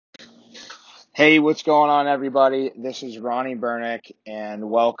Hey, what's going on, everybody? This is Ronnie Bernick,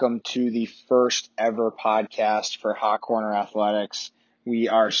 and welcome to the first ever podcast for Hot Corner Athletics. We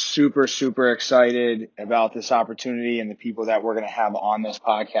are super, super excited about this opportunity and the people that we're going to have on this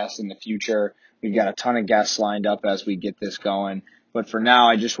podcast in the future. We've got a ton of guests lined up as we get this going. But for now,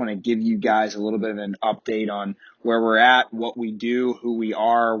 I just want to give you guys a little bit of an update on where we're at, what we do, who we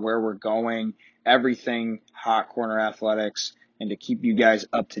are, where we're going, everything Hot Corner Athletics, and to keep you guys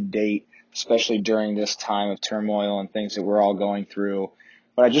up to date, especially during this time of turmoil and things that we're all going through.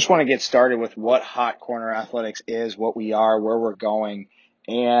 But I just want to get started with what Hot Corner Athletics is, what we are, where we're going.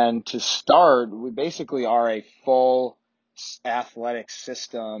 And to start, we basically are a full athletic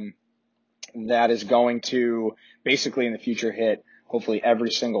system that is going to basically in the future hit hopefully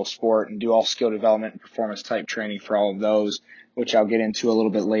every single sport and do all skill development and performance type training for all of those, which I'll get into a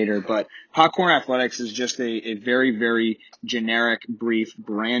little bit later. But Hot Corner Athletics is just a very, very generic, brief,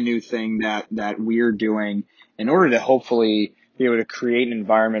 brand new thing that we're doing in order to hopefully be able to create an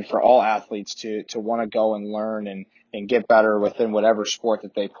environment for all athletes to want to go and learn and get better within whatever sport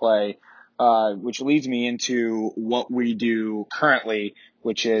that they play. Which leads me into what we do currently,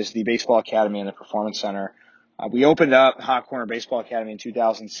 which is the Baseball Academy and the Performance Center. We opened up Hot Corner Baseball Academy in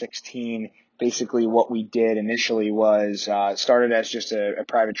 2016. Basically, what we did initially was started as just a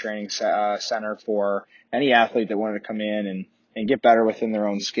private training center for any athlete that wanted to come in and get better within their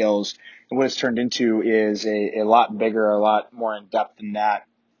own skills. And what it's turned into is a lot bigger, a lot more in depth than that,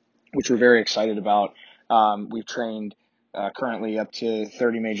 which we're very excited about. We've trained currently up to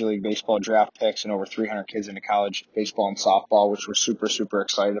 30 Major League Baseball draft picks and over 300 kids into college baseball and softball, which we're super, super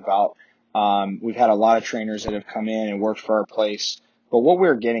excited about. We've had a lot of trainers that have come in and worked for our place. But what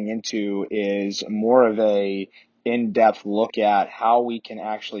we're getting into is more of a in-depth look at how we can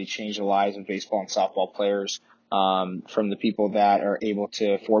actually change the lives of baseball and softball players, from the people that are able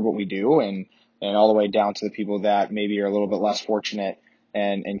to afford what we do and all the way down to the people that maybe are a little bit less fortunate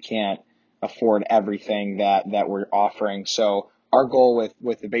and can't afford everything that we're offering. So our goal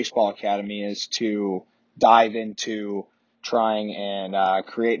with the Baseball Academy is to dive into trying and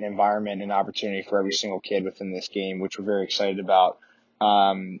create an environment and opportunity for every single kid within this game, which we're very excited about.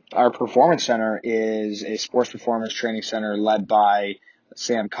 Our Performance Center is a sports performance training center led by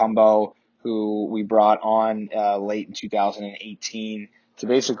Sam Cumbo, who we brought on late in 2018 to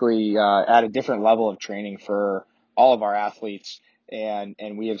basically add a different level of training for all of our athletes. And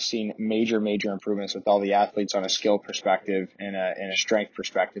we have seen major improvements with all the athletes on a skill perspective and a strength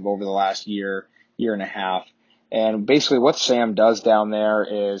perspective over the last year and a half. And basically what Sam does down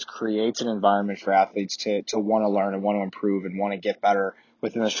there is creates an environment for athletes to want to learn and want to improve and want to get better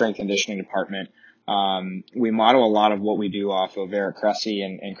within the strength and conditioning department. We model a lot of what we do off of Eric Cressy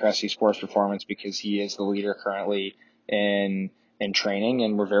and Cressy Sports Performance because he is the leader currently in training,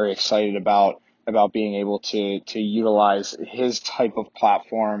 and we're very excited about being able to utilize his type of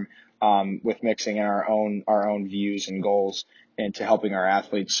platform with mixing in our own views and goals into helping our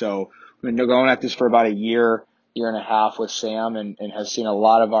athletes. So we've been going at this for about a year and a half with Sam and has seen a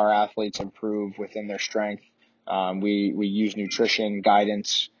lot of our athletes improve within their strength. We use nutrition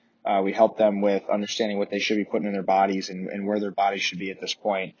guidance. We help them with understanding what they should be putting in their bodies and where their bodies should be at this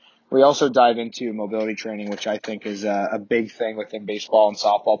point. We also dive into mobility training, which I think is a big thing within baseball and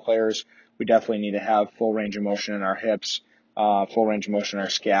softball players. We definitely need to have full range of motion in our hips, full range of motion in our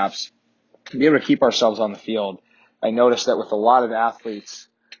scaps, to be able to keep ourselves on the field. I noticed that with a lot of athletes,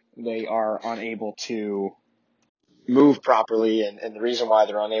 they are unable to move properly, and the reason why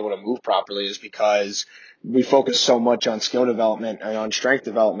they're unable to move properly is because we focus so much on skill development and on strength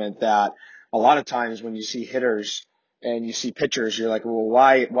development that a lot of times when you see hitters and you see pitchers, you're like, well,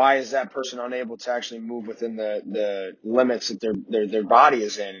 why is that person unable to actually move within the limits that their body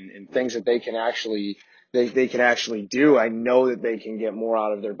is in and things that they can actually do? I know that they can get more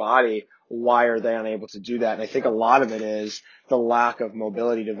out of their body. Why are they unable to do that? And I think a lot of it is the lack of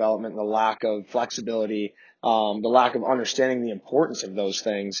mobility development, the lack of flexibility, the lack of understanding the importance of those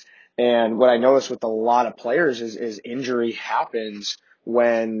things. And what I notice with a lot of players is injury happens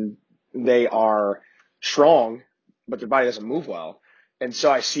when they are strong, but their body doesn't move well. And so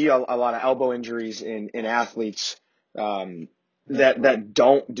I see a lot of elbow injuries in athletes that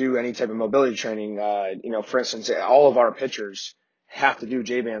don't do any type of mobility training. For instance, all of our pitchers have to do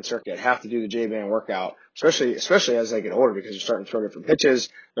J-band circuit, have to do the J-band workout, especially as they get older because they're starting to throw different pitches.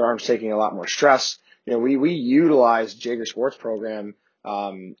 Their arms taking a lot more stress. We utilize Jaeger Sports program,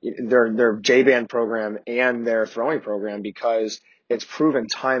 their J-band program and their throwing program because it's proven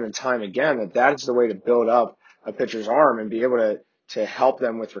time and time again that is the way to build up a pitcher's arm and be able to help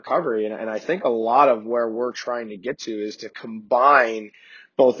them with recovery. And I think a lot of where we're trying to get to is to combine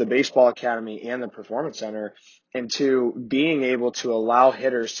both the baseball academy and the performance center, into being able to allow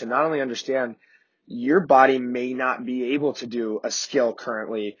hitters to not only understand your body may not be able to do a skill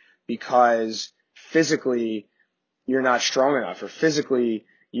currently because physically you're not strong enough, or physically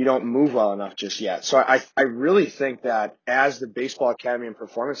you don't move well enough just yet. So I really think that as the baseball academy and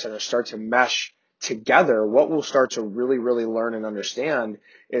performance center start to mesh together, what we'll start to really, really learn and understand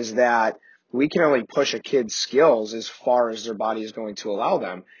is that we can only push a kid's skills as far as their body is going to allow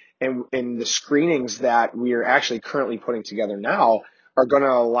them. And the screenings that we are actually currently putting together now are going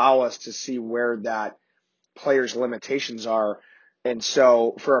to allow us to see where that players' limitations are. And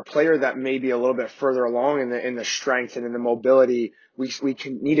so for a player that may be a little bit further along in the strength and in the mobility, we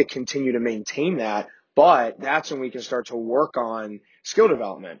can need to continue to maintain that. But that's when we can start to work on skill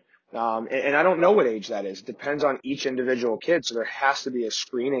development. And I don't know what age that is. It depends on each individual kid. So there has to be a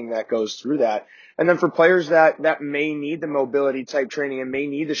screening that goes through that. And then for players that may need the mobility type training and may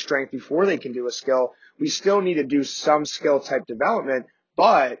need the strength before they can do a skill, we still need to do some skill type development,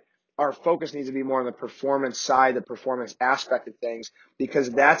 but our focus needs to be more on the performance side, the performance aspect of things,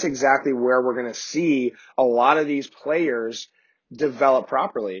 because that's exactly where we're going to see a lot of these players develop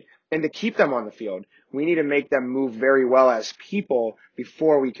properly. And to keep them on the field, we need to make them move very well as people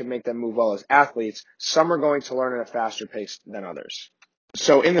before we can make them move well as athletes. Some are going to learn at a faster pace than others.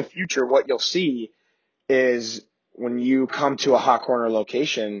 So in the future, what you'll see is when you come to a hot corner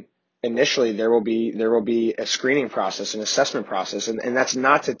location, initially there will be a screening process, an assessment process, and that's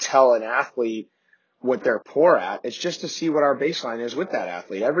not to tell an athlete what they're poor at. It's just to see what our baseline is with that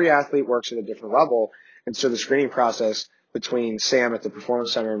athlete. Every athlete works at a different level, and so the screening process between Sam at the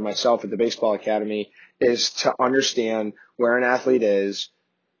Performance Center and myself at the Baseball Academy is to understand where an athlete is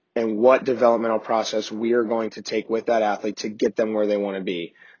and what developmental process we are going to take with that athlete to get them where they want to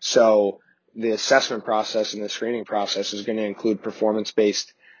be. So the assessment process and the screening process is going to include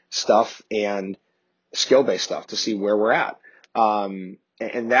performance-based stuff and skill-based stuff to see where we're at.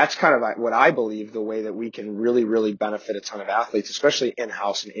 And that's kind of what I believe the way that we can really, really benefit a ton of athletes, especially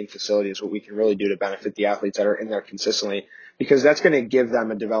in-house and in facilities, what we can really do to benefit the athletes that are in there consistently, because that's going to give them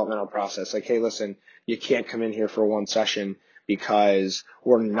a developmental process. Like, hey, listen, you can't come in here for one session because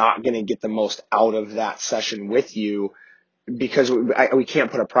we're not going to get the most out of that session with you because we can't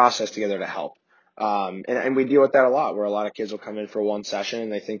put a process together to help. And we deal with that a lot, where a lot of kids will come in for one session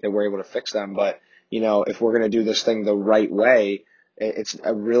and they think that we're able to fix them. But, if we're going to do this thing the right way, it's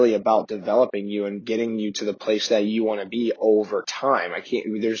really about developing you and getting you to the place that you want to be over time.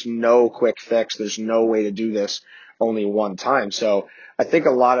 There's no quick fix. There's no way to do this only one time. So I think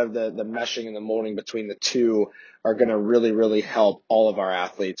a lot of the meshing and the molding between the two are going to really, really help all of our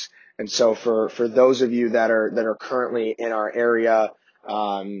athletes. And so for those of you that are currently in our area,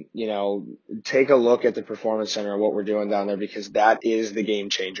 take a look at the Performance Center and what we're doing down there, because that is the game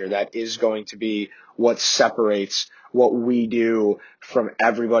changer. That is going to be what separates what we do from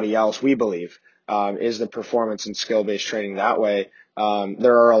everybody else, we believe, is the performance and skill-based training that way.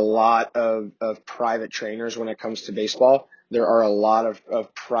 There are a lot of private trainers when it comes to baseball. There are a lot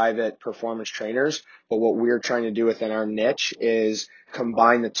of private performance trainers, but what we're trying to do within our niche is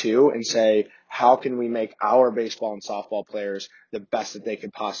combine the two and say, how can we make our baseball and softball players the best that they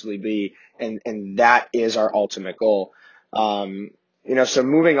could possibly be? And that is our ultimate goal. So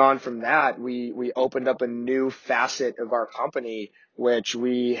moving on from that, we opened up a new facet of our company, which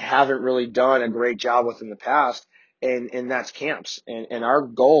we haven't really done a great job with in the past. And that's camps. And our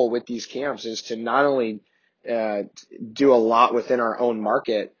goal with these camps is to not only, do a lot within our own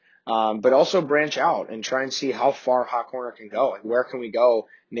market, but also branch out and try and see how far Hot Corner can go and where can we go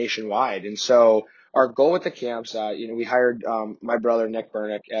nationwide. And so our goal with the camps, we hired my brother Nick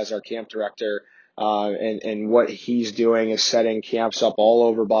Burnick as our camp director, and what he's doing is setting camps up all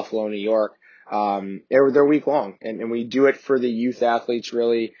over Buffalo, New York. They're week long, and we do it for the youth athletes.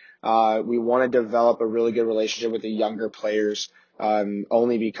 Really, we want to develop a really good relationship with the younger players.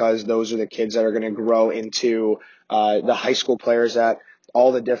 Only because those are the kids that are going to grow into the high school players at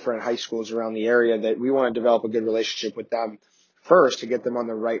all the different high schools around the area, that we want to develop a good relationship with them first to get them on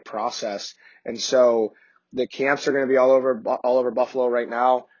the right process. And so the camps are going to be all over Buffalo right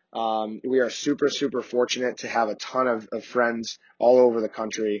now. We are super, super fortunate to have a ton of friends all over the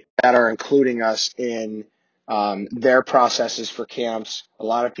country that are including us in their processes for camps. A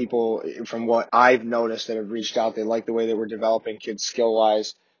lot of people, from what I've noticed, that have reached out, they like the way that we're developing kids skill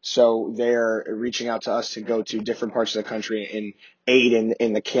wise. So they're reaching out to us to go to different parts of the country and aid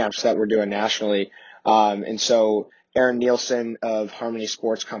in the camps that we're doing nationally. And so Aaron Nielsen of Harmony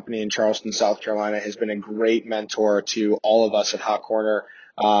Sports Company in Charleston, South Carolina, has been a great mentor to all of us at Hot Corner,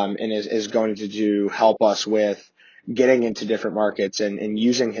 and is going to help us with getting into different markets and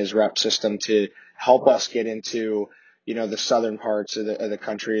using his rep system to help us get into, the southern parts of the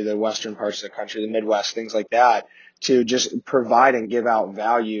country, the western parts of the country, the Midwest, things like that, to just provide and give out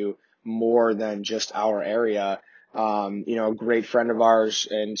value more than just our area. A great friend of ours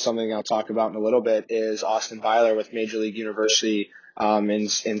and something I'll talk about in a little bit is Austin Byler with Major League University in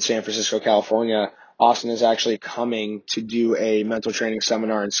San Francisco, California. Austin is actually coming to do a mental training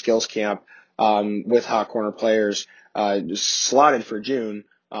seminar and skills camp with Hot Corner players slotted for June.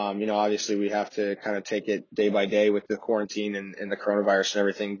 Obviously we have to kind of take it day by day with the quarantine and the coronavirus and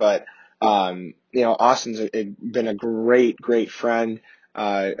everything. But, Austin's been a great, great friend,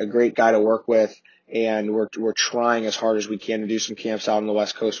 a great guy to work with. And we're trying as hard as we can to do some camps out on the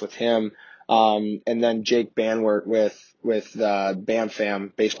West Coast with him. And then Jake Banwert with Bam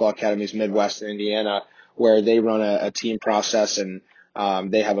Fam Baseball Academies Midwest in Indiana, where they run a team process and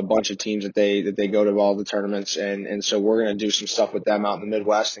they have a bunch of teams that they go to all the tournaments, and so we're going to do some stuff with them out in the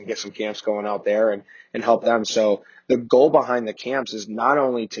Midwest and get some camps going out there and help them. So the goal behind the camps is not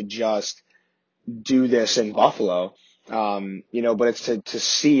only to just do this in Buffalo, but it's to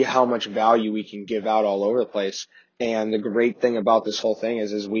see how much value we can give out all over the place. And the great thing about this whole thing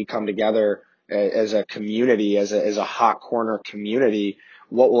is we come together as a community, as a Hot Corner community.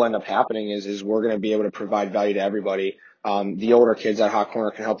 What will end up happening is we're going to be able to provide value to everybody. The older kids at Hot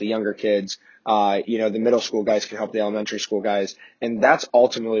Corner can help the younger kids. The middle school guys can help the elementary school guys. And that's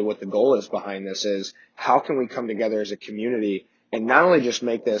ultimately what the goal is behind this is how can we come together as a community and not only just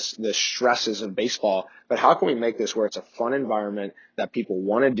make this the stresses of baseball, but how can we make this where it's a fun environment that people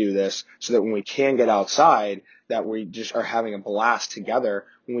want to do this so that when we can get outside, that we just are having a blast together.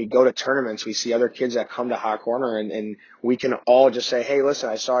 When we go to tournaments, we see other kids that come to Hot Corner and we can all just say, hey, listen,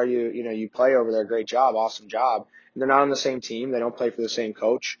 I saw you play over there. Great job. Awesome job. And they're not on the same team. They don't play for the same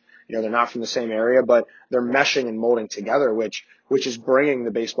coach. They're not from the same area, but they're meshing and molding together, which is bringing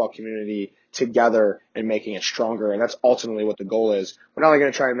the baseball community together and making it stronger. And that's ultimately what the goal is. We're not only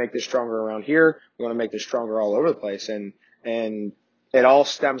going to try and make this stronger around here, we want to make this stronger all over the place. And it all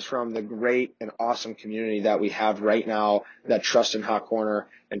stems from the great and awesome community that we have right now that trust in Hot Corner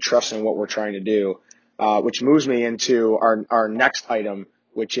and trust in what we're trying to do, which moves me into our next item,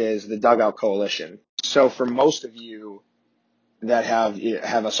 which is the Dugout Coalition. So for most of you that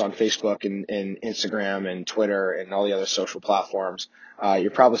have us on Facebook and Instagram and Twitter and all the other social platforms,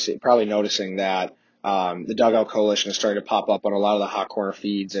 you're probably noticing that the Dugout Coalition is starting to pop up on a lot of the Hot Corner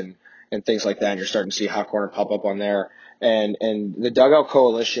feeds and things like that. And you're starting to see Hot Corner pop up on there. And the Dugout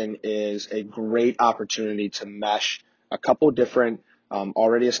Coalition is a great opportunity to mesh a couple different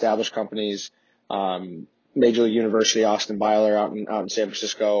already established companies. Major League University, Austin Byler out in San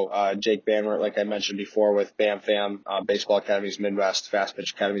Francisco, Jake Banwert, like I mentioned before, with Bam Fam, Baseball Academies Midwest, Fast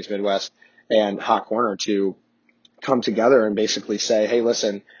Pitch Academies Midwest, and Hot Corner to come together and basically say, hey,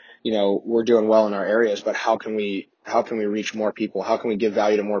 listen, we're doing well in our areas, but how can we reach more people? How can we give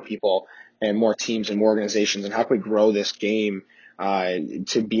value to more people and more teams and more organizations? And how can we grow this game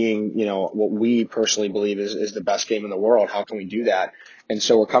to being, what we personally believe is the best game in the world? How can we do that? And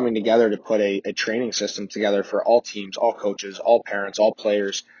so we're coming together to put a training system together for all teams, all coaches, all parents, all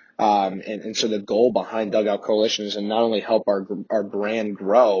players. And so the goal behind Dugout Coalition is to not only help our brand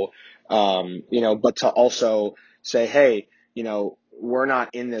grow, but to also say, hey, we're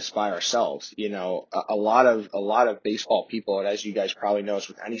not in this by ourselves. A lot of baseball people, and as you guys probably know,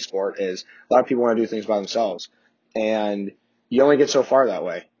 with any sport, is a lot of people want to do things by themselves, and you only get so far that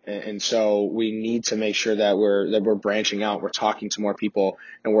way. And so we need to make sure that we're branching out, we're talking to more people,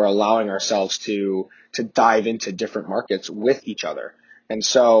 and we're allowing ourselves to dive into different markets with each other. And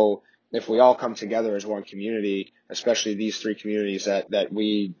so if we all come together as one community, especially these three communities that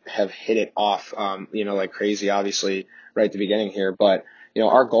we have hit it off, like crazy, obviously, right at the beginning here. But,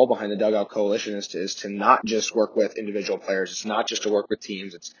 our goal behind the Dugout Coalition is to not just work with individual players. It's not just to work with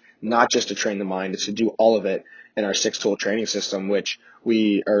teams. It's not just to train the mind. It's to do all of it in our 6-tool training system, which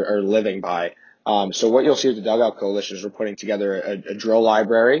we are living by. So what you'll see with the Dugout Coalition is we're putting together a drill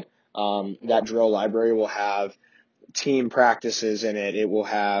library. That drill library will have team practices in it. It will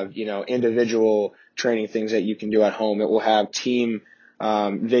have, individual training things that you can do at home. It will have team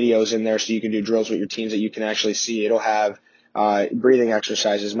videos in there so you can do drills with your teams that you can actually see. It'll have breathing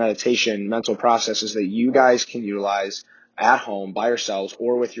exercises, meditation, mental processes that you guys can utilize at home by yourselves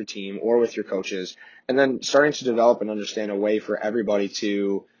or with your team or with your coaches. And then starting to develop and understand a way for everybody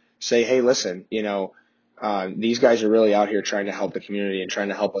to say, hey, listen, these guys are really out here trying to help the community and trying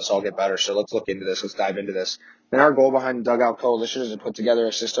to help us all get better. So let's look into this. Let's dive into this. And our goal behind the Dugout Coalition is to put together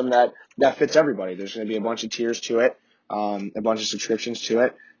a system that fits everybody. There's going to be a bunch of tiers to it, a bunch of subscriptions to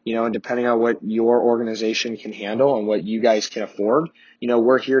it. and depending on what your organization can handle and what you guys can afford,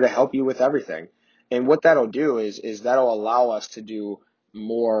 we're here to help you with everything. And what that'll do is that'll allow us to do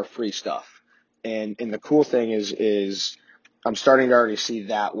more free stuff. And the cool thing is I'm starting to already see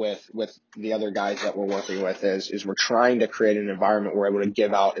that with the other guys that we're working with is we're trying to create an environment where we're able to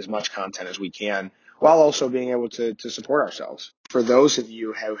give out as much content as we can while also being able to support ourselves. For those of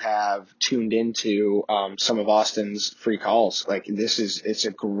you who have tuned into some of Austin's free calls, like it's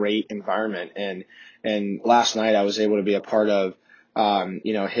a great environment. And last night I was able to be a part of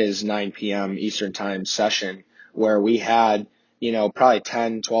his 9 p.m. Eastern time session where we had probably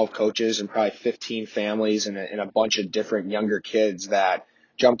 10, 12 coaches and probably 15 families and a bunch of different younger kids that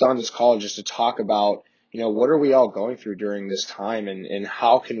jumped on this call just to talk about, what are we all going through during this time and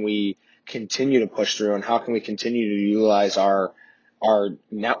how can we continue to push through and how can we continue to utilize our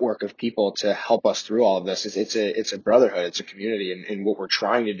network of people to help us through all of this. It's a brotherhood, it's a community, and what we're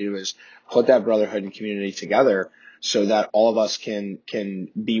trying to do is put that brotherhood and community together so that all of us can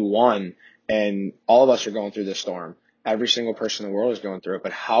be one, and all of us are going through this storm. Every single person in the world is going through it,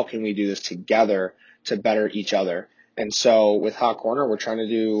 but how can we do this together to better each other? And so with Hot Corner, we're trying to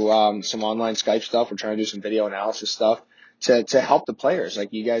do some online Skype stuff. We're trying to do some video analysis stuff to help the players.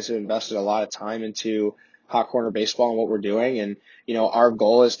 Like, you guys have invested a lot of time into Hot Corner baseball and what we're doing. And, our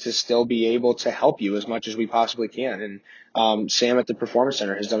goal is to still be able to help you as much as we possibly can. And Sam at the Performance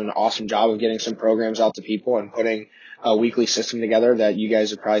Center has done an awesome job of getting some programs out to people and putting a weekly system together that you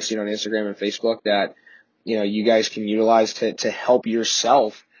guys have probably seen on Instagram and Facebook that, you guys can utilize to help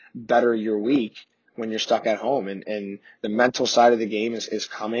yourself better your week when you're stuck at home. And the mental side of the game is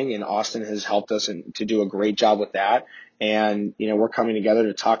coming, and Austin has helped us to do a great job with that. And, we're coming together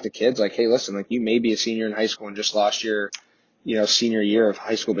to talk to kids like, hey, listen, like, you may be a senior in high school and just lost your, senior year of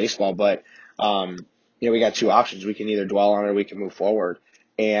high school baseball, but, we got two options. We can either dwell on it or we can move forward.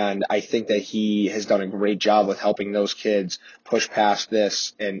 And I think that he has done a great job with helping those kids push past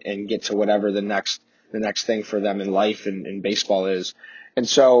this and get to whatever the next thing for them in life and baseball is. And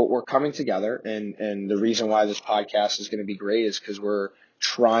so we're coming together, and the reason why this podcast is going to be great is because we're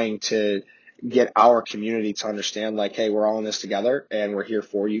trying to get our community to understand, like, hey, we're all in this together and we're here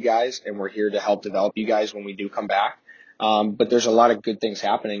for you guys and we're here to help develop you guys when we do come back. But there's a lot of good things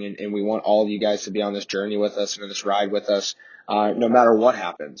happening, and we want all of you guys to be on this journey with us and on this ride with us, no matter what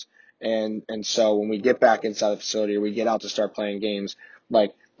happens. And so when we get back inside the facility or we get out to start playing games,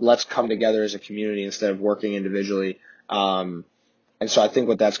 like, let's come together as a community instead of working individually. And so I think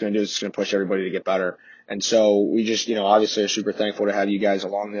what that's going to do is it's going to push everybody to get better. And so we just, obviously are super thankful to have you guys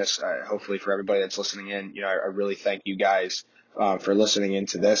along this. Hopefully for everybody that's listening in, I really thank you guys for listening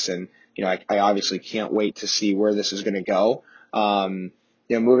into this. And, I obviously can't wait to see where this is going to go.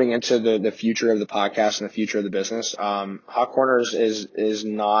 Moving into the future of the podcast and the future of the business, Hot Corners is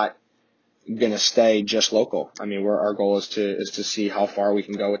not going to stay just local. I mean, our goal is to see how far we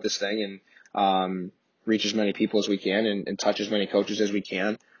can go with this thing and reach as many people as we can and touch as many coaches as we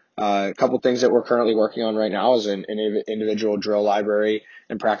can. A couple things that we're currently working on right now is an individual drill library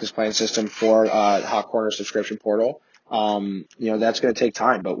and practice plan system for Hot Corner subscription portal. That's going to take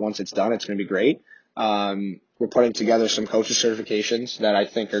time, but once it's done, it's going to be great. We're putting together some coaches certifications that I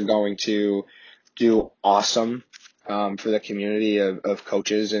think are going to do awesome for the community of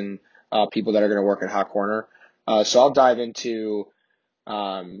coaches and people that are going to work at Hot Corner. So I'll dive into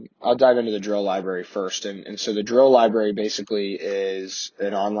the drill library first. And so the drill library basically is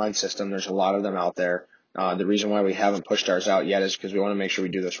an online system. There's a lot of them out there. The reason why we haven't pushed ours out yet is because we want to make sure we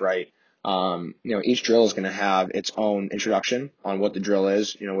do this right. Each drill is going to have its own introduction on what the drill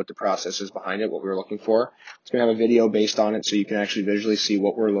is, what the process is behind it, what we're looking for. It's going to have a video based on it so you can actually visually see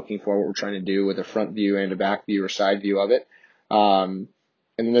what we're looking for, what we're trying to do with a front view and a back view or side view of it. And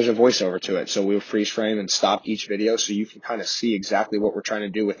then there's a voiceover to it. So we'll freeze frame and stop each video so you can kind of see exactly what we're trying to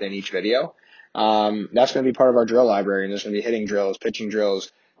do within each video. That's going to be part of our drill library, and there's going to be hitting drills, pitching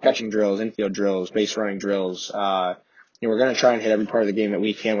drills, catching drills, infield drills, base running drills. We're going to try and hit every part of the game that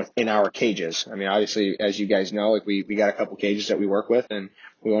we can within our cages. I mean, obviously, as you guys know, like we got a couple cages that we work with, and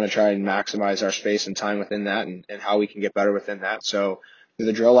we want to try and maximize our space and time within that and how we can get better within that. So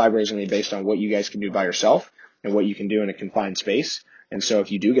the drill library is going to be based on what you guys can do by yourself and what you can do in a confined space. And so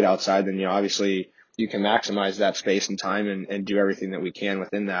if you do get outside, then, obviously you can maximize that space and time and do everything that we can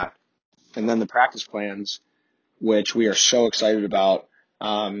within that. And then the practice plans, which we are so excited about.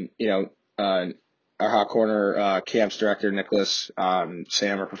 Our Hot Corner camps director, Nicholas,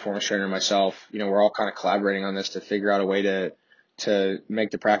 Sam, our performance trainer, and myself, we're all kind of collaborating on this to figure out a way to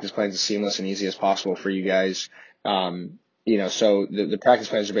make the practice plans as seamless and easy as possible for you guys. So the practice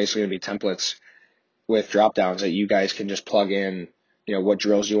plans are basically going to be templates with drop downs that you guys can just plug in what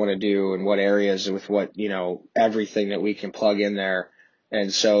drills you want to do and what areas with what, everything that we can plug in there.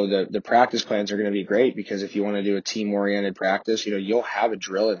 And so the practice plans are going to be great because if you want to do a team oriented practice, you'll have a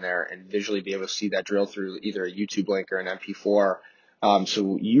drill in there and visually be able to see that drill through either a YouTube link or an MP4.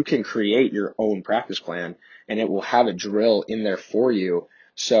 So you can create your own practice plan and it will have a drill in there for you.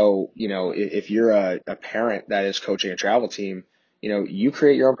 So, if you're a parent that is coaching a travel team, you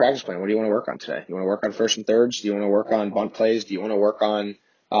create your own practice plan. What do you want to work on today? You want to work on first and thirds? Do you want to work on bunt plays? Do you want to work on,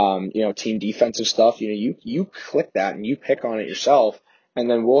 team defensive stuff? You click that and you pick on it yourself, and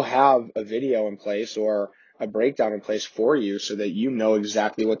then we'll have a video in place or a breakdown in place for you so that you know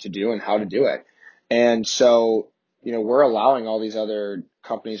exactly what to do and how to do it. And so, we're allowing all these other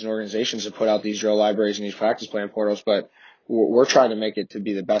companies and organizations to put out these drill libraries and these practice plan portals, but we're trying to make it to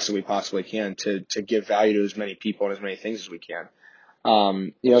be the best that we possibly can to give value to as many people and as many things as we can.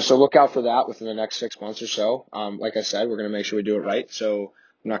 So look out for that within the next 6 months or so. Like I said, we're going to make sure we do it right. So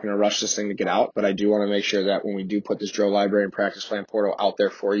I'm not going to rush this thing to get out, but I do want to make sure that when we do put this drill library and practice plan portal out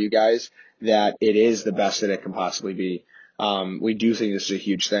there for you guys, that it is the best that it can possibly be. We do think this is a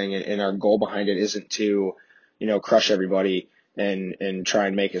huge thing, and our goal behind it isn't to, crush everybody and try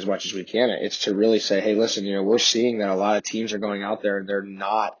and make as much as we can. It's to really say, hey, listen, we're seeing that a lot of teams are going out there and they're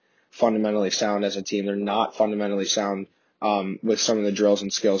not fundamentally sound as a team. They're not fundamentally sound with some of the drills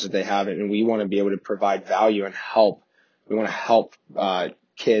and skills that they have. And we want to be able to provide value and help. We want to help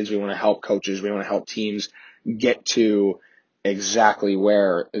kids. We want to help coaches. We want to help teams get to exactly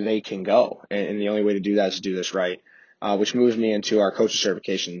where they can go. And the only way to do that is to do this right, which moves me into our coaches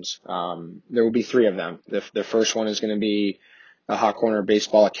certifications. There will be 3 of them. The first one is going to be a Hot Corner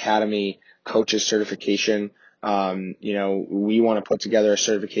Baseball Academy coaches certification. We want to put together a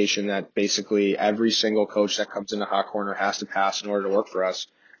certification that basically every single coach that comes into Hot Corner has to pass in order to work for us.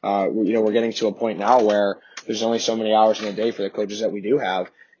 We're getting to a point now where there's only so many hours in a day for the coaches that we do have.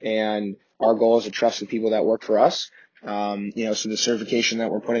 And our goal is to trust the people that work for us. So the certification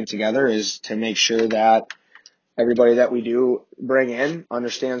that we're putting together is to make sure that everybody that we do bring in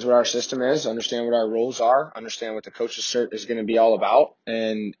understands what our system is, understand what our rules are, understand what the coach's cert is going to be all about,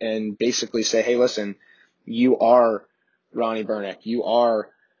 and basically say, hey, listen, you are Ronnie Bernick, you are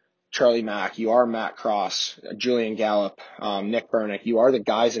Charlie Mack, you are Matt Cross, Julian Gallup, Nick Bernick. You are the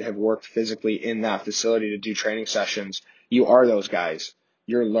guys that have worked physically in that facility to do training sessions. You are those guys.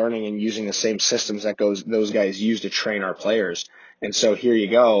 You're learning and using the same systems that those guys use to train our players. And so here you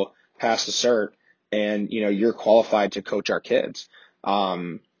go, pass the cert, and you're qualified to coach our kids.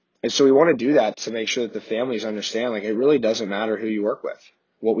 And so we want to do that to make sure that the families understand, like, it really doesn't matter who you work with.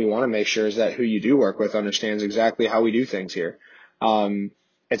 What we want to make sure is that who you do work with understands exactly how we do things here.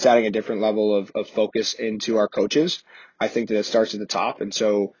 It's adding a different level of focus into our coaches. I think that it starts at the top. And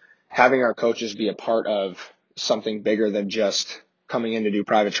so having our coaches be a part of something bigger than just coming in to do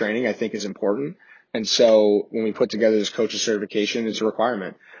private training, I think is important. And so when we put together this coaches certification, it's a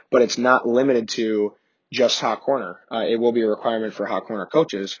requirement, but it's not limited to just Hot Corner. It will be a requirement for Hot Corner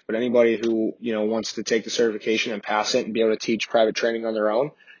coaches, but anybody who, wants to take the certification and pass it and be able to teach private training on their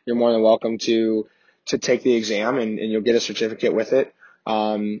own, you're more than welcome to take the exam and you'll get a certificate with it.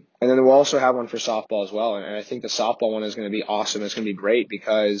 And then we'll also have one for softball as well. And I think the softball one is going to be awesome. It's going to be great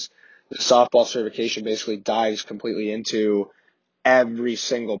because the softball certification basically dives completely into every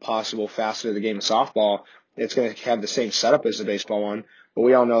single possible facet of the game of softball. It's going to have the same setup as the baseball one, but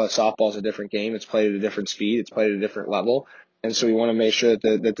we all know that softball is a different game. It's played at a different speed. It's played at a different level. And so we want to make sure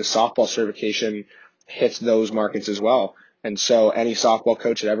that the softball certification hits those markets as well. And so any softball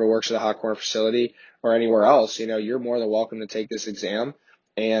coach that ever works at a Hot Corner facility or anywhere else, you're more than welcome to take this exam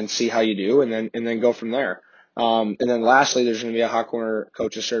and see how you do and then go from there. And then lastly, there's going to be a Hot Corner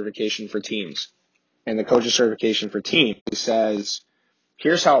coaches certification for teams. And the coaches certification for teams says,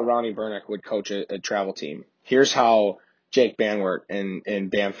 here's how Ronnie Bernick would coach a travel team. Here's how Jake Banwert and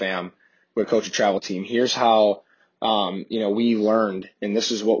Bam Fam would coach a travel team. Here's how, we learned, and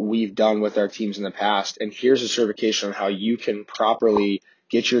this is what we've done with our teams in the past. And here's a certification on how you can properly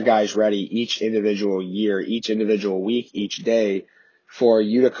get your guys ready each individual year, each individual week, each day for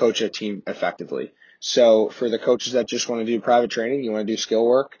you to coach a team effectively. So for the coaches that just want to do private training, you want to do skill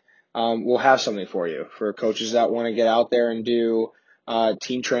work, we'll have something for you. For coaches that want to get out there and do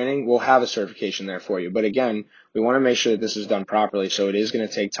team training, we'll have a certification there for you. But again, we want to make sure that this is done properly. So it is going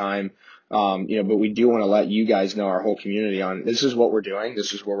to take time, but we do want to let you guys know, our whole community, on this is what we're doing.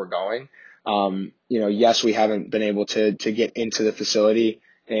 This is where we're going. Yes, we haven't been able to get into the facility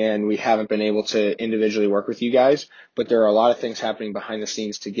and we haven't been able to individually work with you guys, but there are a lot of things happening behind the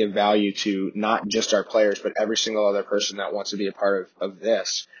scenes to give value to not just our players, but every single other person that wants to be a part of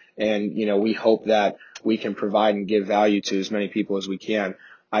this. And, we hope that we can provide and give value to as many people as we can.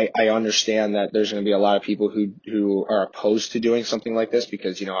 I understand that there's going to be a lot of people who are opposed to doing something like this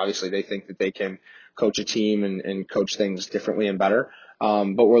because, obviously they think that they can coach a team and coach things differently and better.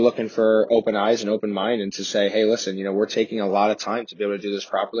 But we're looking for open eyes and open mind and to say, hey, listen, we're taking a lot of time to be able to do this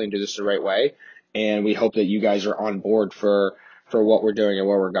properly and do this the right way. And we hope that you guys are on board for what we're doing and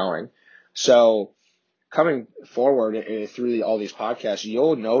where we're going. So, coming forward through all these podcasts,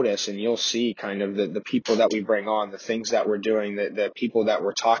 you'll notice and you'll see kind of the people that we bring on, the things that we're doing, the people that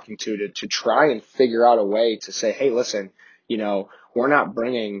we're talking to try and figure out a way to say, hey, listen, we're not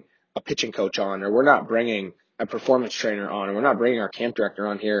bringing a pitching coach on, or we're not bringing a performance trainer on, or we're not bringing our camp director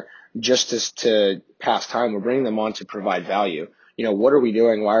on here just to pass time. We're bringing them on to provide value. What are we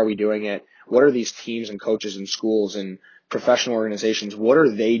doing? Why are we doing it? What are these teams and coaches and schools and professional organizations? What are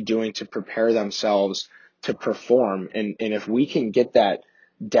they doing to prepare themselves to perform? And if we can get that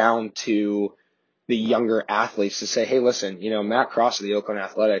down to the younger athletes to say, hey, listen, Matt Cross of the Oakland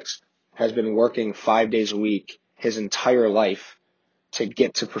Athletics has been working 5 days a week his entire life to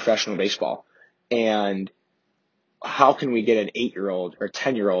get to professional baseball. And how can we get an 8-year-old or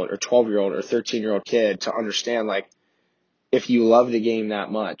 10-year-old or 12-year-old or 13-year-old kid to understand, like, if you love the game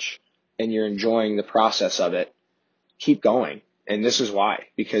that much and you're enjoying the process of it, keep going. And this is why,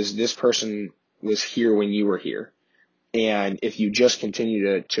 because this person was here when you were here. And if you just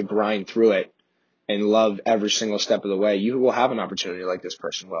continue to grind through it and love every single step of the way, you will have an opportunity like this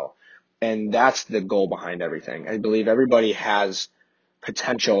person will. And that's the goal behind everything. I believe everybody has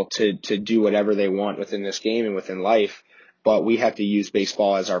potential to do whatever they want within this game and within life, but we have to use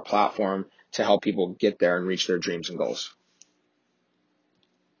baseball as our platform to help people get there and reach their dreams and goals.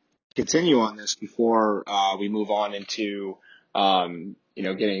 Continue on this before we move on into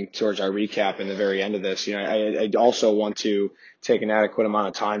getting towards our recap in the very end of this. I also want to take an adequate amount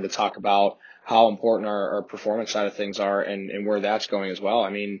of time to talk about how important our performance side of things are and where that's going as well. I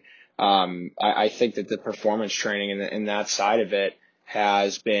mean, I think that the performance training and that side of it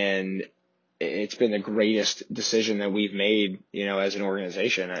has been it's been the greatest decision that we've made, as an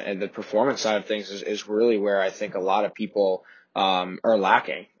organization. And the performance side of things is really where I think a lot of people are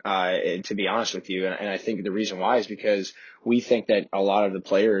lacking, to be honest with you. And I think the reason why is because we think that a lot of the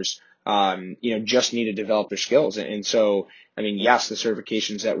players, just need to develop their skills. And so, I mean, yes, the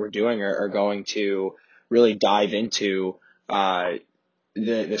certifications that we're doing are going to really dive into,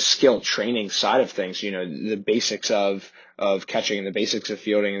 the skill training side of things, the basics of catching and the basics of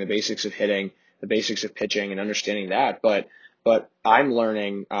fielding and the basics of hitting, the basics of pitching and understanding that. But I'm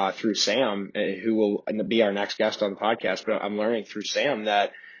learning through Sam, who will be our next guest on the podcast. But I'm learning through Sam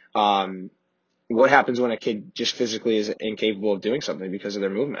that what happens when a kid just physically is incapable of doing something because of their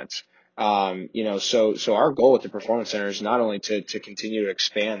movements. So our goal at the Performance Center is not only to continue to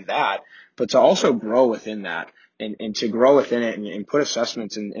expand that, but to also grow within that and to grow within it and put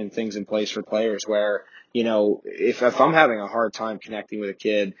assessments and things in place for players where, if I'm having a hard time connecting with a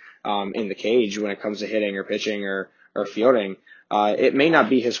kid in the cage when it comes to hitting or pitching or fielding, it may not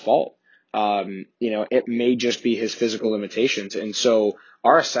be his fault. It may just be his physical limitations. And so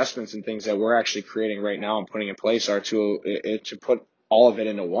our assessments and things that we're actually creating right now and putting in place are to put all of it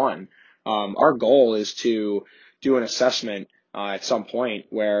into one. Our goal is to do an assessment at some point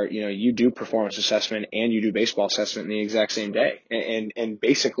where, you do performance assessment and you do baseball assessment in the exact same day. And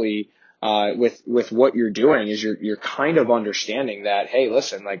basically, with what you're doing is you're kind of understanding that, hey,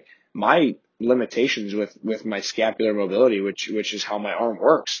 listen, like my limitations with my scapular mobility, which is how my arm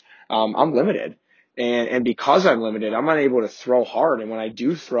works, I'm limited. And because I'm limited, I'm unable to throw hard. And when I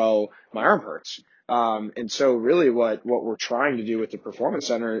do throw, my arm hurts. And so really what we're trying to do with the Performance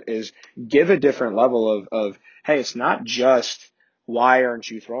Center is give a different level of, hey, it's not just why aren't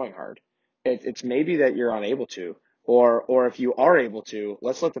you throwing hard? It's maybe that you're unable to, or if you are able to,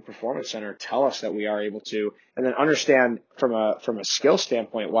 let's let the Performance Center tell us that we are able to, and then understand from a skill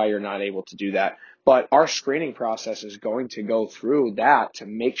standpoint why you're not able to do that. But our screening process is going to go through that to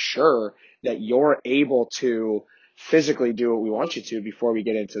make sure that you're able to physically do what we want you to before we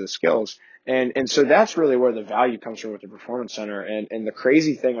get into the skills. And so that's really where the value comes from with the Performance Center. And the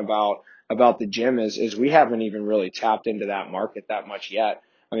crazy thing about the gym is we haven't even really tapped into that market that much yet.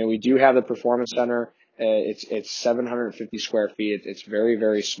 I mean, we do have the Performance Center. It's 750 square feet. It's very,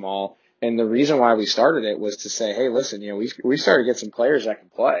 very small. And the reason why we started it was to say, hey, listen, we started to get some players that can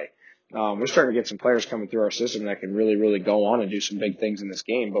play. We're starting to get some players coming through our system that can really, really go on and do some big things in this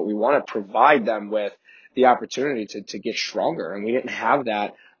game. But we want to provide them with the opportunity to get stronger. And we didn't have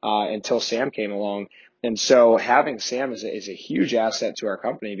that until Sam came along. And so having Sam is a huge asset to our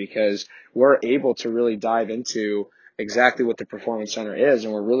company because we're able to really dive into exactly what the Performance Center is.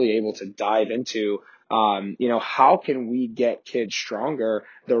 And we're really able to dive into, how can we get kids stronger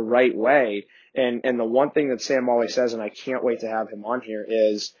the right way? And the one thing that Sam always says, and I can't wait to have him on here,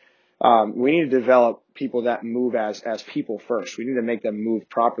 is we need to develop people that move as people first. We need to make them move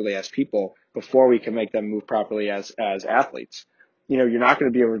properly as people before we can make them move properly as athletes. You're not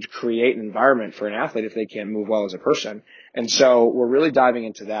going to be able to create an environment for an athlete if they can't move well as a person. And so we're really diving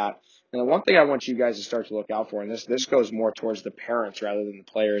into that. And the one thing I want you guys to start to look out for, and this goes more towards the parents rather than the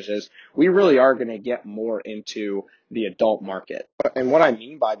players, is we really are going to get more into the adult market. And what I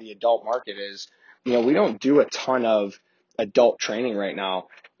mean by the adult market is, we don't do a ton of adult training right now.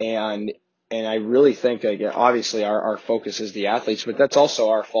 And I really think, like, obviously our focus is the athletes, but that's also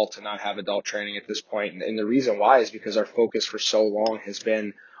our fault to not have adult training at this point. And the reason why is because our focus for so long has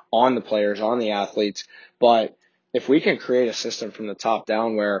been on the players, on the athletes. But if we can create a system from the top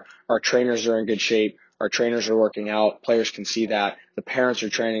down where our trainers are in good shape, our trainers are working out, players can see that, the parents are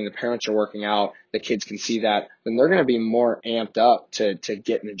training, the parents are working out, the kids can see that, then they're going to be more amped up to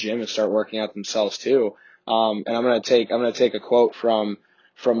get in the gym and start working out themselves too. And I'm going to take a quote from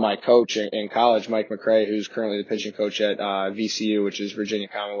my coach in college, Mike McCray, who's currently the pitching coach at VCU, which is Virginia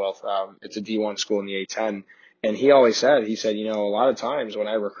Commonwealth. It's a D1 school in the A10. And he always said, a lot of times when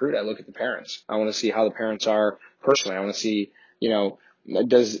I recruit, I look at the parents. I want to see how the parents are personally. I want to see,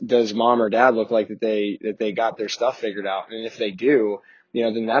 does mom or dad look like that they got their stuff figured out? And if they do,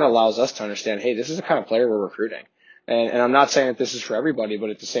 then that allows us to understand, hey, this is the kind of player we're recruiting. And I'm not saying that this is for everybody, but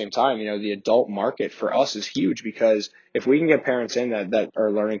at the same time, the adult market for us is huge, because if we can get parents in that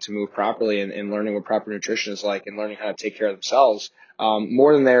are learning to move properly and learning what proper nutrition is like and learning how to take care of themselves,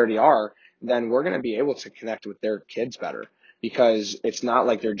 more than they already are, then we're going to be able to connect with their kids better, because it's not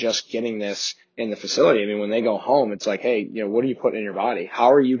like they're just getting this in the facility. I mean, when they go home, it's like, hey, what are you putting in your body?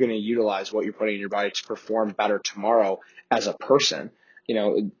 How are you going to utilize what you're putting in your body to perform better tomorrow as a person?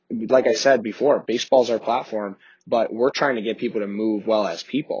 Like I said before, baseball's our platform, but we're trying to get people to move well as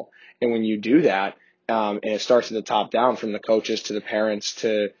people. And when you do that, and it starts at the top down, from the coaches to the parents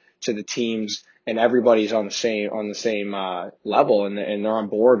to the teams, and everybody's on the same level, and they're on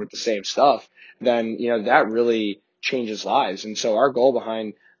board with the same stuff, then that really changes lives. And so our goal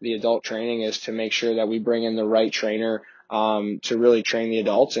behind the adult training is to make sure that we bring in the right trainer to really train the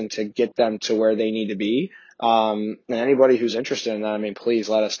adults and to get them to where they need to be. And anybody who's interested in that, I mean, please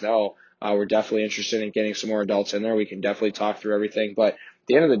let us know. We're definitely interested in getting some more adults in there. We can definitely talk through everything. But at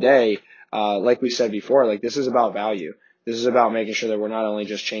the end of the day, like we said before, like, this is about value. This is about making sure that we're not only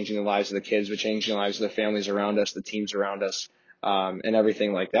just changing the lives of the kids, but changing the lives of the families around us, the teams around us, and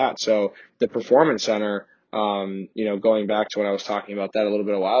everything like that. So the Performance Center, going back to what I was talking about that a little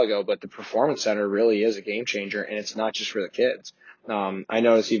bit a while ago, but the Performance Center really is a game changer, and it's not just for the kids. I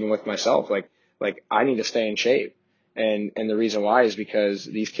notice even with myself, like I need to stay in shape. And the reason why is because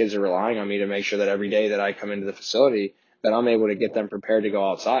these kids are relying on me to make sure that every day that I come into the facility, that I'm able to get them prepared to go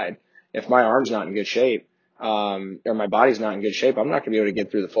outside. If my arm's not in good shape, or my body's not in good shape, I'm not going to be able to get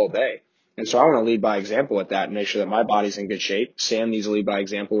through the full day. And so I want to lead by example with that and make sure that my body's in good shape. Sam needs to lead by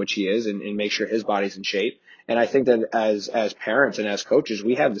example, which he is, and make sure his body's in shape. And I think that as parents and as coaches,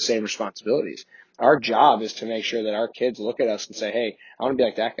 we have the same responsibilities. Our job is to make sure that our kids look at us and say, hey, I want to be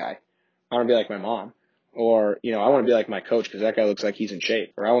like that guy. I want to be like my mom. Or, I want to be like my coach because that guy looks like he's in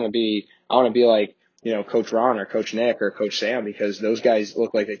shape. Or I want to be like, Coach Ron or Coach Nick or Coach Sam, because those guys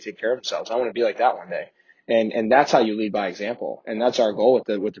look like they take care of themselves. I want to be like that one day. And that's how you lead by example. And that's our goal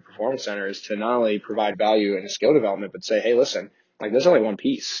with the Performance Center, is to not only provide value and skill development, but say, hey, listen, like, there's only one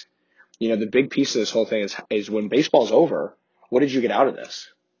piece. The big piece of this whole thing is when baseball's over, what did you get out of this?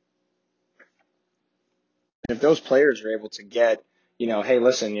 If those players are able to get, hey,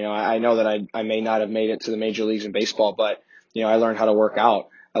 listen, I know that I may not have made it to the major leagues in baseball, but, I learned how to work out.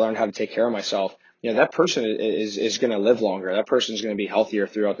 I learned how to take care of myself. That person is going to live longer. That person is going to be healthier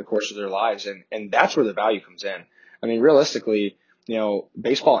throughout the course of their lives. And that's where the value comes in. I mean, realistically,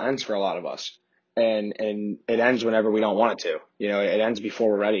 baseball ends for a lot of us, and it ends whenever we don't want it to. It ends before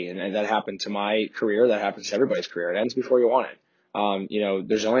we're ready. And that happened to my career. That happens to everybody's career. It ends before you want it.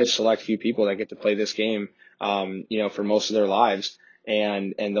 There's only a select few people that get to play this game, for most of their lives.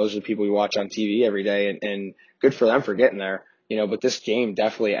 And those are the people we watch on TV every day, and good for them for getting there. But this game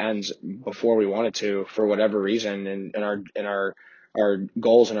definitely ends before we want it to, for whatever reason, and our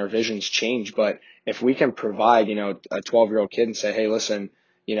goals and our visions change. But if we can provide, a 12-year-old kid and say, hey, listen,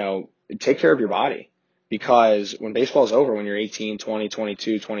 take care of your body, because when baseball is over, when you're 18, 20,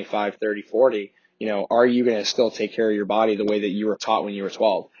 22, 25, 30, 40, are you going to still take care of your body the way that you were taught when you were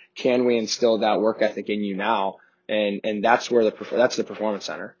 12? Can we instill that work ethic in you now? And that's where that's the Performance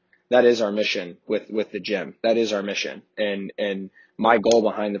Center. that is our mission with the gym. That is our mission. And my goal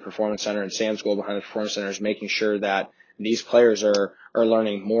behind the Performance Center and Sam's goal behind the Performance Center is making sure that these players are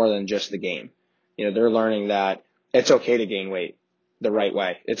learning more than just the game. They're learning that it's okay to gain weight the right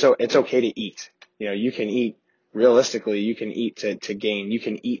way. It's okay to eat. You can eat realistically, you can eat to gain, you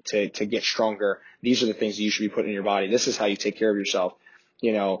can eat to get stronger. These are the things that you should be putting in your body. This is how you take care of yourself.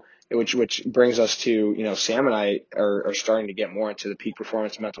 Which brings us to, Sam and I are starting to get more into the peak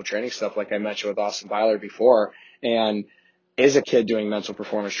performance mental training stuff, like I mentioned with Austin Byler before. And is a kid doing mental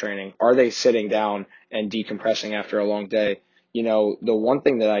performance training? Are they sitting down and decompressing after a long day? The one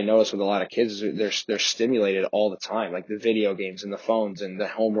thing that I notice with a lot of kids is they're stimulated all the time, like the video games and the phones and the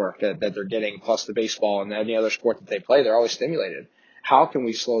homework that they're getting, plus the baseball and any other sport that they play, they're always stimulated. How can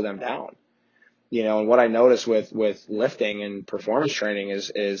we slow them down? And what I notice with lifting and performance training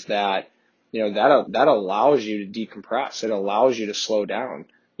is that, that allows you to decompress. It allows you to slow down,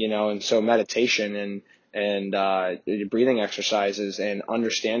 and so meditation and breathing exercises and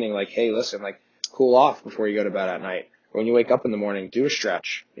understanding, like, hey, listen, like, cool off before you go to bed at night. When you wake up in the morning, do a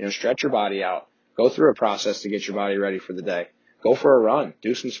stretch, stretch your body out, go through a process to get your body ready for the day. Go for a run,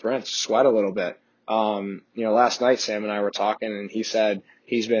 do some sprints, sweat a little bit. Last night Sam and I were talking, and he said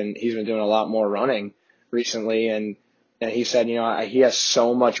he's been doing a lot more running recently, and he said, he has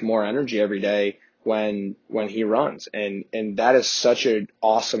so much more energy every day when he runs, and that is such an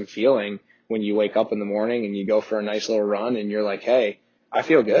awesome feeling when you wake up in the morning and you go for a nice little run and you're like, hey, I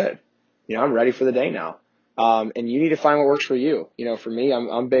feel good. I'm ready for the day now. And you need to find what works for you. For me,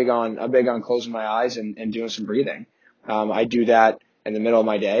 I'm big on closing my eyes and doing some breathing. I do that in the middle of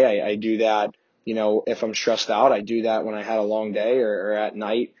my day. I do that, if I'm stressed out. I do that when I had a long day or at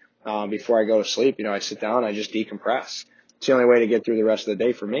night, before I go to sleep. I sit down, I just decompress. It's the only way to get through the rest of the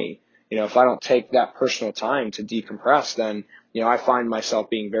day for me. If I don't take that personal time to decompress, then, I find myself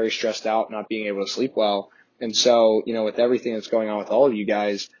being very stressed out, not being able to sleep well. And so, with everything that's going on with all of you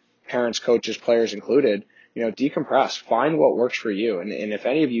guys, parents, coaches, players included, decompress, find what works for you. And if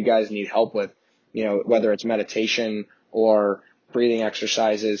any of you guys need help with, whether it's meditation or breathing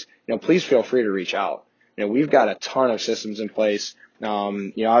exercises, please feel free to reach out. We've got a ton of systems in place. I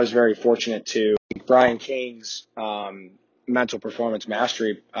was very fortunate to Brian Kane's, mental performance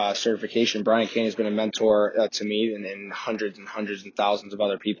mastery certification. Brian Kane has been a mentor to me and hundreds and hundreds and thousands of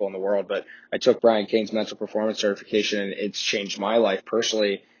other people in the world. But I took Brian Kane's mental performance certification, and it's changed my life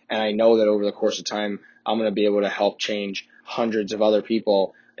personally. And I know that over the course of time, I'm going to be able to help change hundreds of other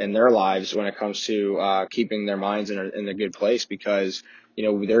people in their lives when it comes to keeping their minds in a good place, because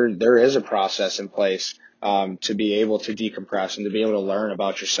there is a process in place to be able to decompress and to be able to learn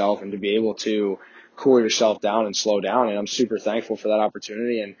about yourself and to be able to cool yourself down and slow down. And I'm super thankful for that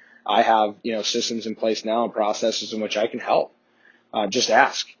opportunity. And I have, systems in place now and processes in which I can help. Just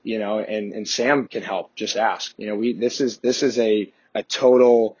ask, and Sam can help. Just ask. This is a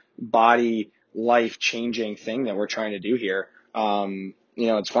total body life changing thing that we're trying to do here.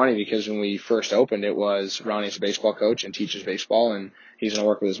 It's funny because when we first opened, it was Ronnie's a baseball coach and teaches baseball, and he's going to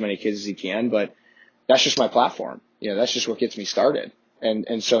work with as many kids as he can. But that's just my platform. That's just what gets me started.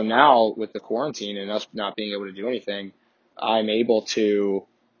 And so now with the quarantine and us not being able to do anything, I'm able to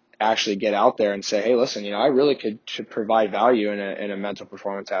actually get out there and say, hey, listen, I really should provide value in a mental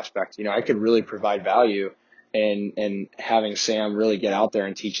performance aspect. I could really provide value in having Sam really get out there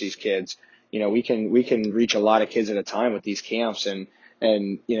and teach these kids. We can reach a lot of kids at a time with these camps, and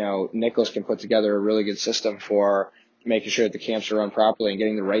Nicholas can put together a really good system for making sure that the camps are run properly and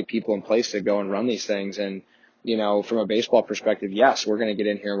getting the right people in place to go and run these things. And, from a baseball perspective, yes, we're going to get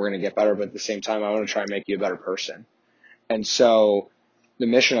in here and we're going to get better, but at the same time, I want to try and make you a better person. And so the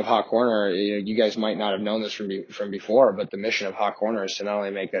mission of Hot Corner, you guys might not have known this from before, but the mission of Hot Corner is to not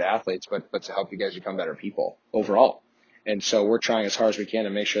only make good athletes, but to help you guys become better people overall. And so we're trying as hard as we can to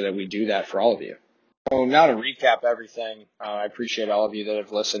make sure that we do that for all of you. So now to recap everything, I appreciate all of you that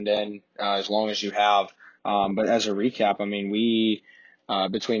have listened in as long as you have. But as a recap, we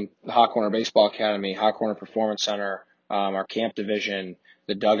between the Hot Corner Baseball Academy, Hot Corner Performance Center, our camp division,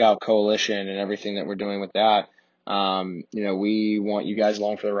 the Dugout Coalition, and everything that we're doing with that, we want you guys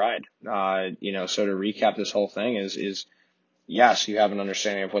along for the ride. So to recap this whole thing is yes, you have an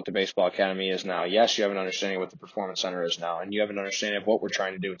understanding of what the Baseball Academy is now. Yes, you have an understanding of what the Performance Center is now, and you have an understanding of what we're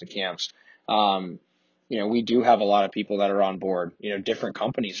trying to do with the camps. We do have a lot of people that are on board. Different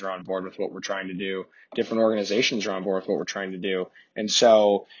companies are on board with what we're trying to do. Different organizations are on board with what we're trying to do. And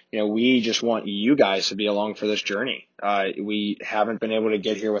so, we just want you guys to be along for this journey. We haven't been able to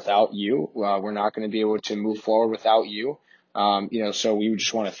get here without you. We're not going to be able to move forward without you. So we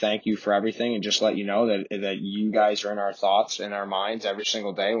just want to thank you for everything and just let you know that you guys are in our thoughts and our minds every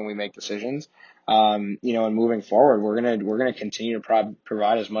single day when we make decisions. And moving forward, we're gonna continue to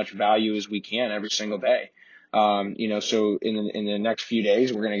provide as much value as we can every single day. So in the next few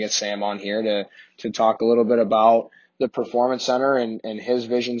days, we're gonna get Sam on here to talk a little bit about the Performance Center and his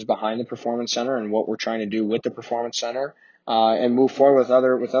visions behind the Performance Center and what we're trying to do with the Performance Center. And move forward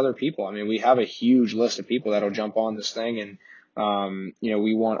with other people. I mean, we have a huge list of people that'll jump on this thing, and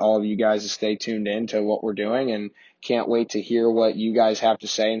we want all of you guys to stay tuned in to what we're doing, and can't wait to hear what you guys have to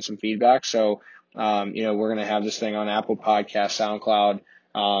say and some feedback. So, we're gonna have this thing on Apple Podcast, SoundCloud.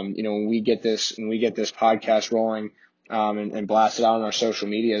 When we get this podcast rolling, and blast it out on our social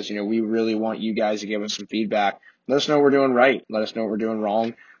medias, we really want you guys to give us some feedback. Let us know what we're doing right. Let us know what we're doing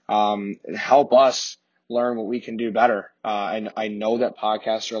wrong. Help us learn what we can do better. And I know that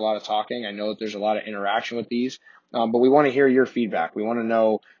podcasts are a lot of talking. I know that there's a lot of interaction with these, but we want to hear your feedback. We want to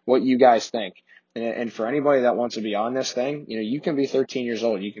know what you guys think. And for anybody that wants to be on this thing, you can be 13 years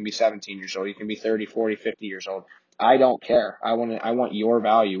old, you can be 17 years old, you can be 30, 40, 50 years old. I don't care. I want your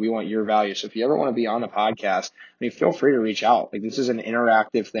value. We want your value. So if you ever want to be on the podcast, feel free to reach out. Like, this is an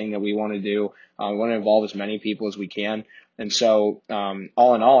interactive thing that we want to do. We want to involve as many people as we can. And so,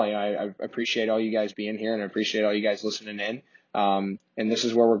 all in all, I appreciate all you guys being here, and I appreciate all you guys listening in. And this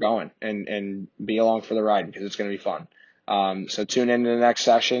is where we're going, and be along for the ride, because it's going to be fun. So tune into the next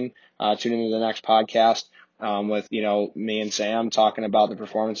session, tune into the next podcast, with, me and Sam talking about the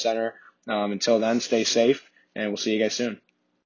Performance Center. Until then, stay safe, and we'll see you guys soon.